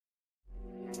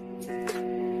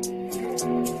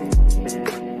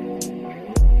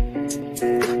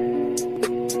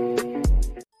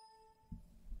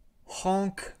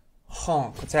Honk,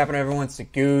 honk. What's happening, everyone? It's the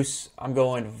Goose. I'm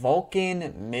going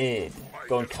Vulcan mid.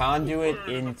 Going Conduit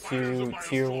into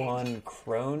Tier 1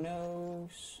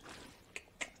 Chronos.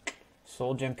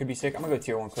 Soul Gem could be sick. I'm going to go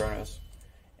Tier 1 Chronos.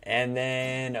 And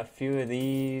then a few of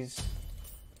these.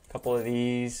 A couple of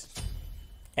these.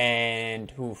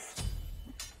 And, oof.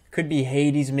 Could be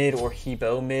Hades mid or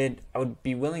Hebo mid. I would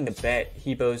be willing to bet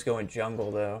Hebo's going jungle,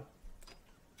 though.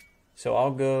 So I'll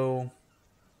go...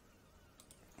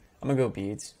 I'm gonna go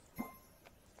beads.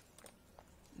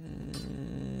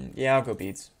 Yeah, I'll go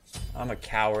beads. I'm a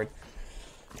coward.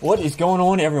 What is going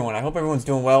on, everyone? I hope everyone's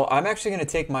doing well. I'm actually gonna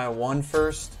take my 1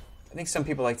 first. I think some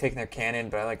people like taking their cannon,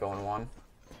 but I like going 1.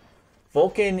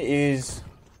 Vulcan is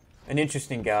an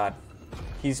interesting god.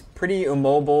 He's pretty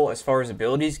immobile as far as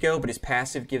abilities go, but his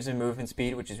passive gives him movement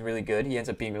speed, which is really good. He ends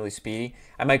up being really speedy.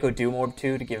 I might go Doom Orb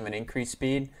too to give him an increased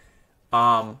speed.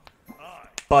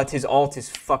 But his ult is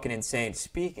fucking insane.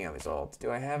 Speaking of his ult,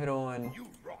 do I have it on?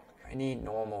 I need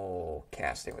normal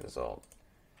casting with his ult.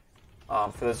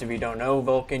 For those of you who don't know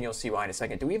Vulcan, you'll see why in a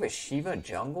second. Do we have a Shiva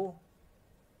jungle?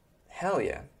 Hell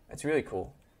yeah. That's really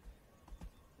cool.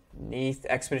 Neath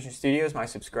Expedition Studios, my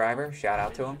subscriber. Shout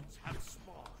out to him.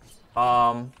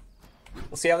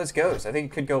 We'll see how this goes. I think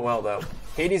it could go well, though.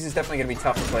 Hades is definitely going to be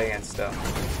tough to play against, though.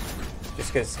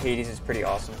 Just because Hades is pretty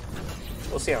awesome.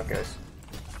 We'll see how it goes.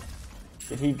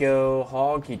 Did he go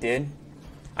hog? He did.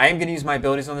 I am going to use my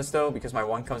abilities on this, though, because my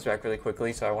 1 comes back really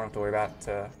quickly, so I won't have to worry about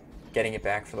getting it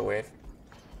back for the wave.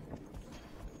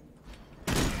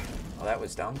 Oh, that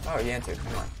was dumb. Oh, you entered.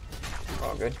 Come on.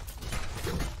 All good.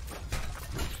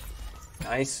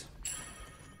 Nice.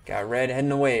 Got red heading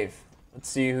the wave. Let's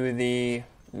see who the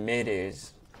mid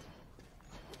is.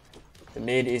 The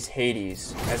mid is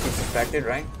Hades, as we suspected,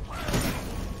 right?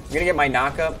 I'm going to get my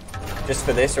knock-up just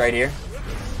for this right here.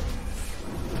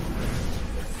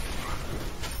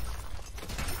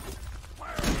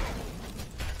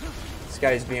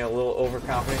 Guy's being a little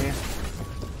overconfident here.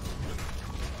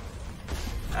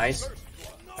 Nice.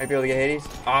 Might be able to get Hades.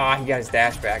 Ah, he got his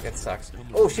dash back. That sucks.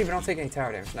 Oh, Shiva, don't take any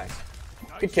tower damage. Nice.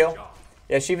 Good kill.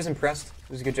 Yeah, Shiva's impressed. It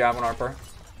was a good job on our part.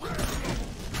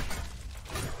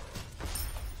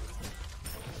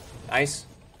 Nice.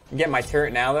 I'm getting my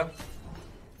turret now, though.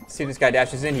 See if this guy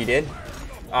dashes in. He did.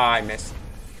 Ah, I missed.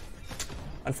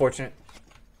 Unfortunate.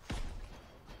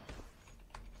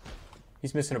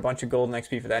 He's missing a bunch of golden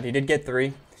XP for that. He did get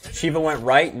 3. Shiva went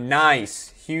right. Nice.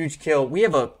 Huge kill. We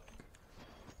have a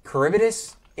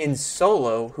Charybdis in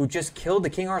solo who just killed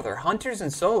the King Arthur. Hunters in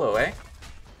solo, eh?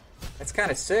 That's kind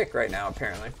of sick right now,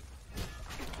 apparently.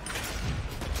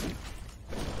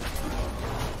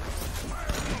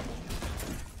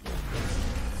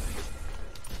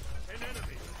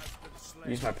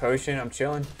 Use my potion. I'm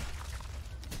chilling.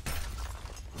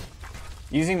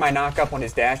 Using my knock-up on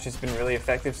his dash has been really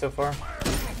effective so far.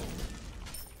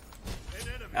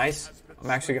 Nice. I'm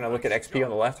actually going to look at XP on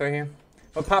the left right here.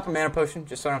 I'll pop a mana potion,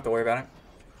 just so I don't have to worry about it.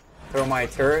 Throw my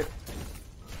turret.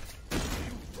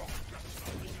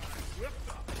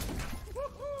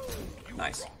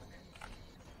 Nice.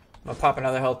 I'll pop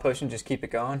another health potion, just keep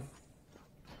it going.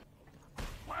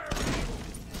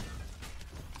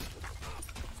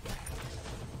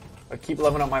 I'll keep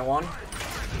leveling up my 1.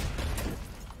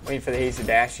 Waiting for the Hades to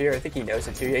dash here. I think he knows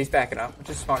it too. Yeah, he's backing up, which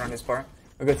is smart on his part.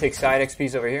 We'll go take side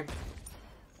XPs over here.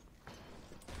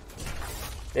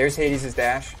 There's Hades'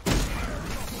 dash.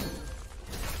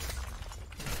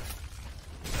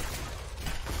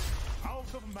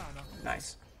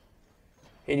 Nice.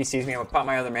 Hades sees me. I'm going to pop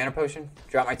my other mana potion.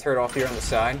 Drop my turret off here on the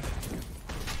side.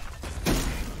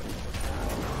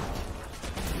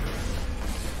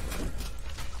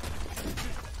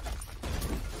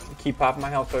 Keep popping my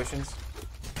health potions.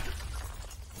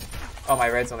 Oh, my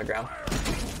red's on the ground.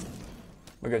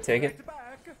 We'll go take it.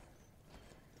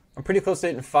 I'm pretty close to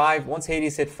hitting 5. Once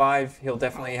Hades hit 5, he'll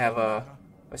definitely have a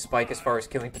spike as far as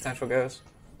killing potential goes.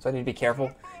 So I need to be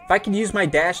careful. If I could use my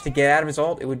dash to get out of his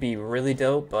ult, it would be really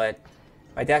dope, but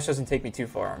my dash doesn't take me too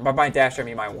far. By my dash, I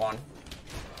mean my 1.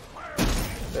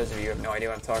 Those of you who have no idea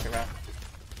what I'm talking about.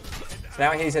 So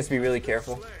now Hades has to be really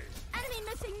careful.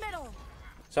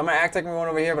 So I'm going to act like I'm going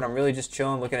over here, but I'm really just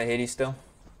chilling, looking at Hades still.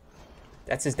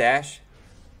 That's his dash.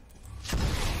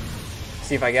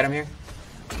 See if I get him here.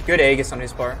 Good Aegis on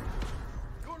his part.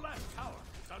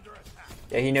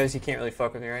 Yeah, he knows he can't really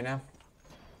fuck with me right now.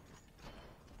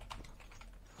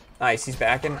 Nice, he's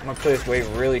backing. I'm going to play this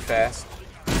wave really fast.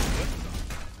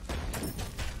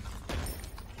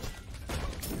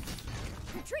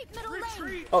 Retreat, middle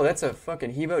lane. Oh, that's a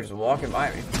fucking Hebo just walking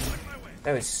by me.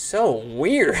 That was so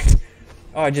weird.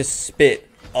 Oh, I just spit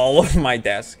all over my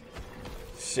desk.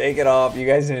 Shake it off. You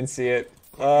guys didn't see it.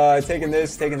 Taking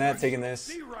this, taking that, taking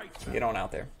this. Get on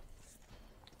out there.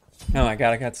 Oh my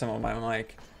god, I got some on my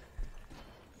mic.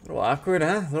 A little awkward,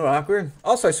 huh? A little awkward.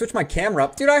 Also, I switched my camera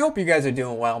up. Dude, I hope you guys are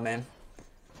doing well, man.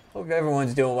 Hope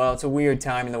everyone's doing well. It's a weird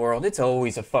time in the world. It's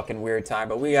always a fucking weird time,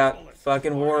 but we got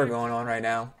fucking war going on right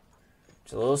now.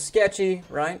 It's a little sketchy,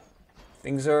 right?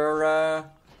 Things are,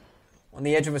 on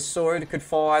the edge of a sword. It could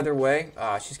fall either way.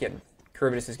 She's getting...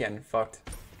 Curvatus is getting fucked.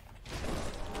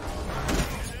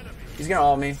 He's gonna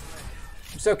ult me.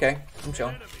 It's okay. I'm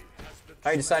chilling.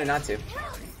 I decided not to.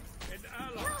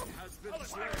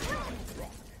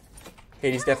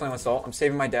 Hades definitely wants ult. I'm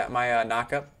saving my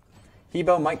knock-up.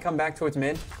 Hebo might come back towards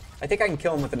mid. I think I can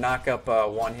kill him with the knock-up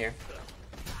 1 here.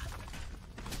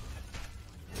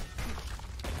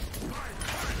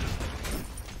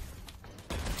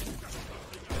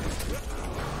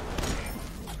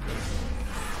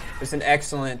 It's an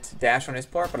excellent dash on his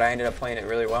part, but I ended up playing it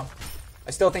really well.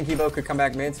 I still think Hebo could come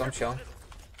back mid, so I'm chilling.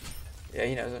 Yeah,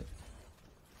 he knows it.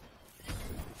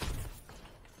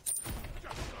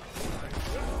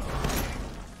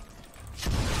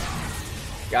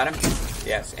 Got him?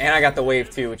 Yes, and I got the wave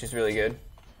too, which is really good.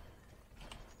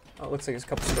 Oh, it looks like there's a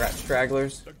couple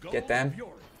stragglers. Get them.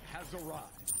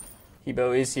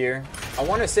 Hebo is here. I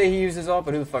want to say he uses ult,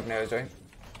 but who the fuck knows, right?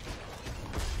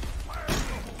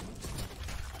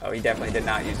 Oh, he definitely did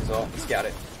not use his ult. He's got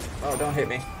it. Oh, don't hit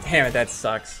me. Damn it, that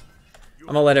sucks. I'm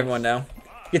gonna let everyone know.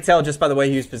 You can tell just by the way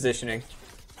he was positioning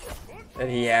that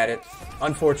he had it.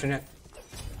 Unfortunate.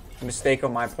 A mistake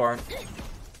on my part.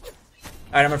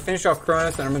 Alright, I'm gonna finish off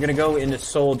Kronos and I'm gonna go into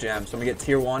Soul Gem. So I'm gonna get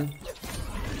tier 1.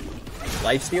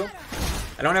 Lifesteal.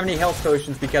 I don't have any health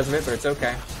potions because of it, but it's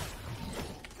okay. I'm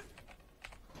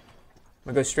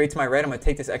gonna go straight to my red. I'm gonna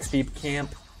take this XP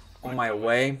camp on my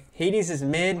way. Hades is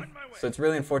mid, so it's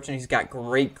really unfortunate. He's got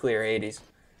great clear, Hades.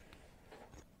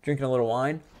 Drinking a little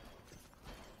wine.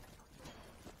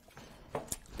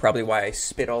 Probably why I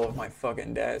spit all over my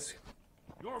fucking desk.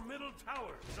 Your middle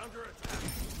tower is under attack.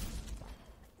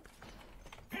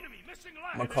 Enemy missing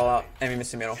left. I'm gonna call out enemy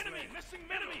missing middle. Enemy missing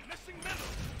middle. Enemy missing middle.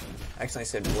 I accidentally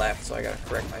said left, so I gotta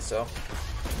correct myself.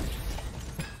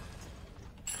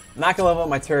 I'm not gonna level up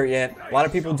my turret yet. A lot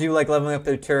of people do like leveling up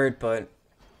their turret, but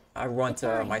I want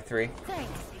my 3.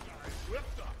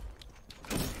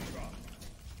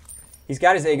 He's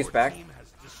got his Aegis back.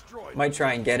 Might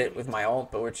try and get it with my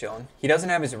ult, but we're chilling. He doesn't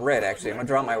have his red, actually. I'm gonna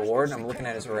drop my ward. I'm looking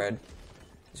at his red.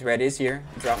 His red is here.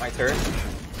 Drop my turret.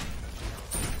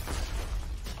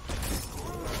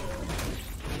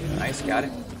 Nice, got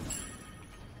it.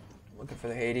 Looking for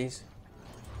the Hades.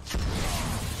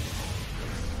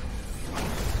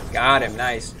 Got him,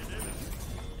 nice.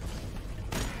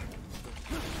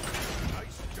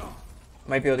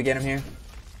 Might be able to get him here.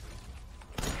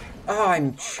 Oh,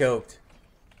 I'm choked.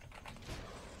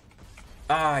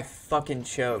 Ah, I fucking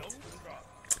choked.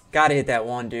 Gotta hit that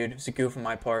one, dude. It was a goof on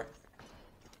my part.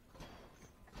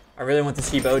 I really want this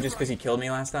Hebo just because he killed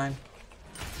me last time.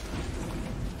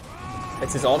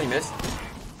 That's his ult, he missed.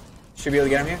 Should be able to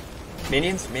get him here.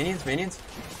 Minions, minions, minions,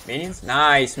 minions.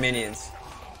 Nice, minions.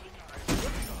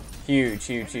 Huge,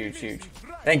 huge, huge, huge.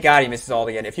 Thank God he missed his ult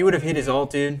again. If he would have hit his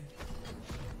ult, dude,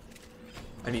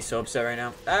 I'd be so upset right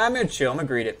now. I'm gonna chill. I'm gonna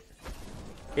greet it.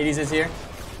 Hades is here.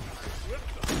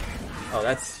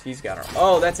 Oh, he's got her.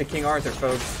 Oh, that's a King Arthur,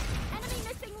 folks. Enemy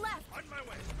missing left. On my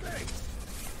way.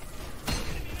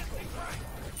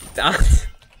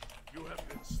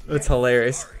 That's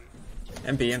hilarious.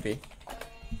 MP, MP.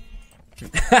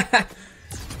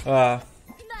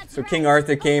 So King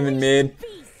Arthur came in mid.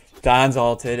 Don's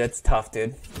ulted. That's tough,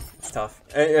 dude. It's tough.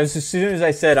 As soon as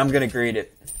I said, I'm gonna greet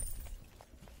it.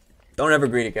 Don't ever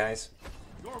greet it, guys.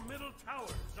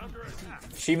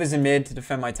 Shiva's in mid to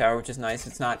defend my tower, which is nice.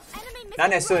 It's not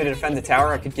necessarily to defend the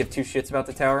tower. I could give 2 shits about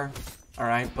the tower.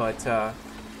 Alright, but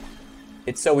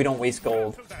it's so we don't waste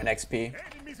gold and XP.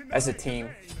 As a team,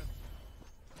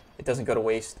 it doesn't go to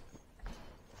waste.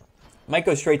 Might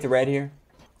go straight to red here.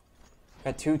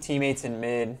 Got 2 teammates in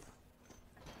mid.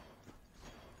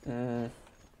 I'm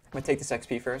gonna take this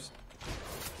XP first.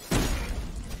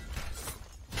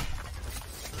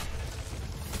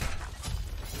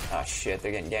 Oh shit,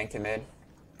 they're getting ganked in mid.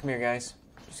 Come here, guys.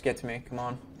 Just get to me. Come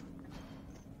on.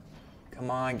 Come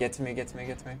on, get to me, get to me,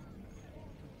 get to me.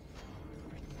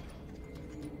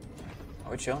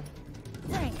 Are we chilling?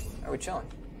 Thanks. Are we chilling?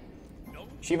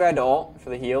 Shiva had to ult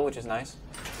for the heal, which is nice.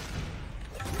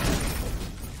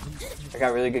 I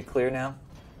got really good clear now.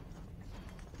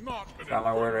 Got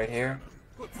my word right here.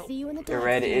 See you in the The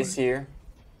red is here.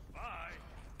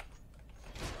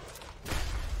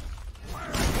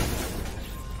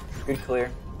 Good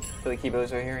clear. Feel like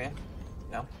Hebo's right here, yeah?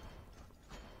 No.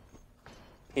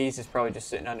 Hades is probably just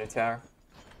sitting under tower.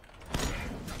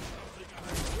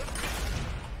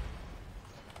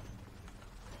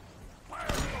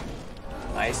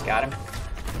 Nice, got him.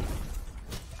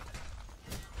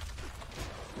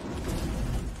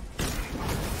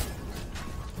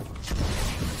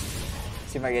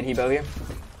 See if I get Hebo here.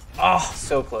 Oh,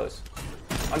 so close.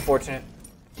 Unfortunate.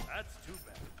 That's too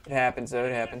bad. It happens though,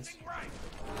 it happens.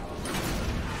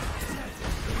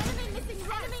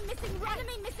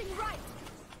 Enemy missing right.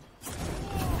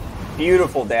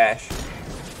 Beautiful dash.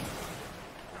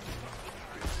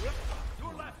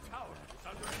 Your left tower is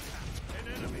under attack. An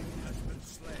enemy has been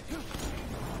slain.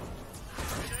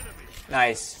 An enemy.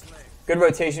 Nice. Good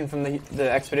rotation from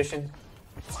the expedition.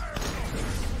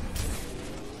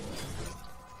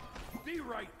 Be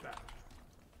right back.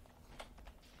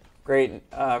 Great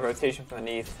rotation from the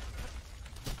Neath.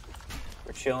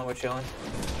 We're chilling, we're chilling.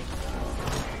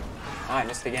 Ah, I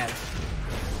missed again.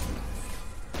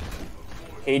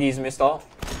 Hades missed all.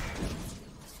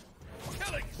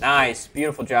 Nice.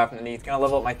 Beautiful job from the Neath. Gonna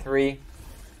level up my 3.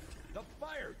 The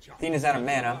fire giant. Athena's out of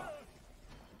mana.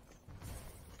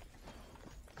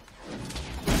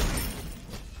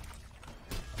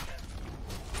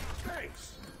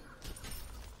 Thanks.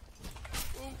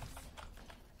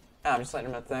 Ah, I'm just letting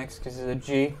him know thanks because he's a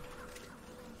G.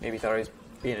 Maybe he thought he was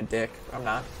being a dick. But I'm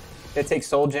not. Gonna take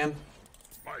Soul Gem.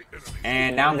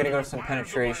 And now I'm going to go to some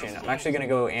penetration. I'm actually going to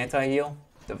go anti-heal,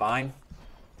 divine.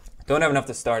 Don't have enough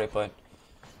to start it, but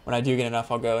when I do get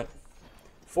enough, I'll go it.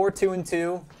 4, 2, and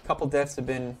 2. A couple deaths have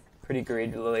been pretty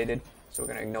greed related, so we're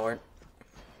going to ignore it.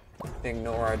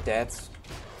 Ignore our deaths.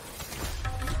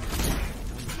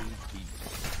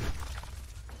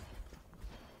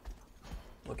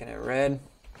 Looking at red.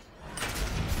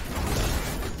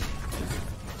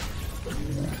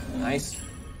 Nice.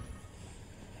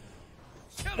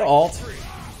 The alt.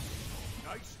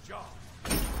 Nice job.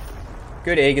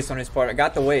 Good Aegis on his part. I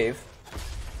got the wave.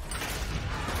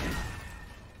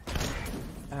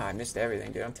 Ah, I missed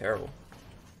everything, dude. I'm terrible.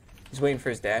 He's waiting for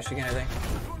his dash again, I think.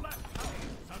 Your left tower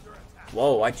is under attack.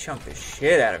 Whoa, I chunked the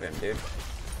shit out of him, dude.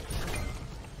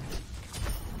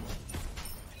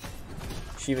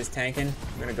 Shiva's tanking.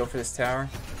 I'm gonna go for this tower.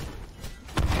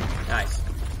 Nice.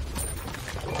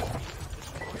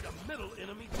 The middle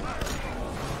enemy tower.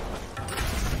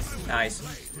 Nice.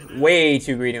 Way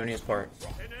too greedy on his part.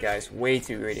 Guys, way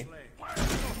too greedy.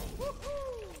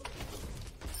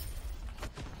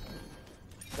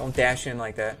 Don't dash in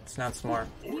like that. It's not smart.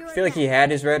 I feel like he had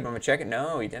his red, but I'm gonna check it.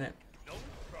 No, he didn't.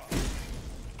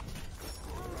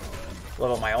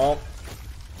 Level my ult.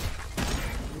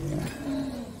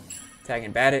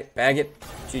 Tagging bag it.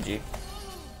 GG.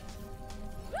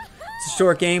 It's a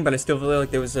short game, but I still feel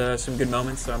like there was some good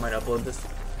moments, so I might upload this.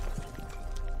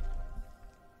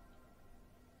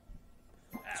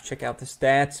 Let's check out the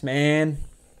stats, man.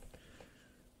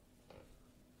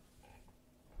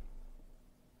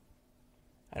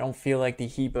 I don't feel like the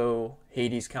Hebo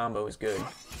Hades combo is good,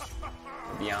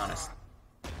 to be honest.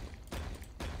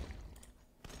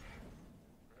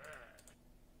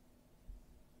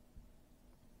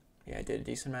 Yeah, I did a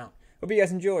decent amount. Hope you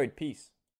guys enjoyed. Peace.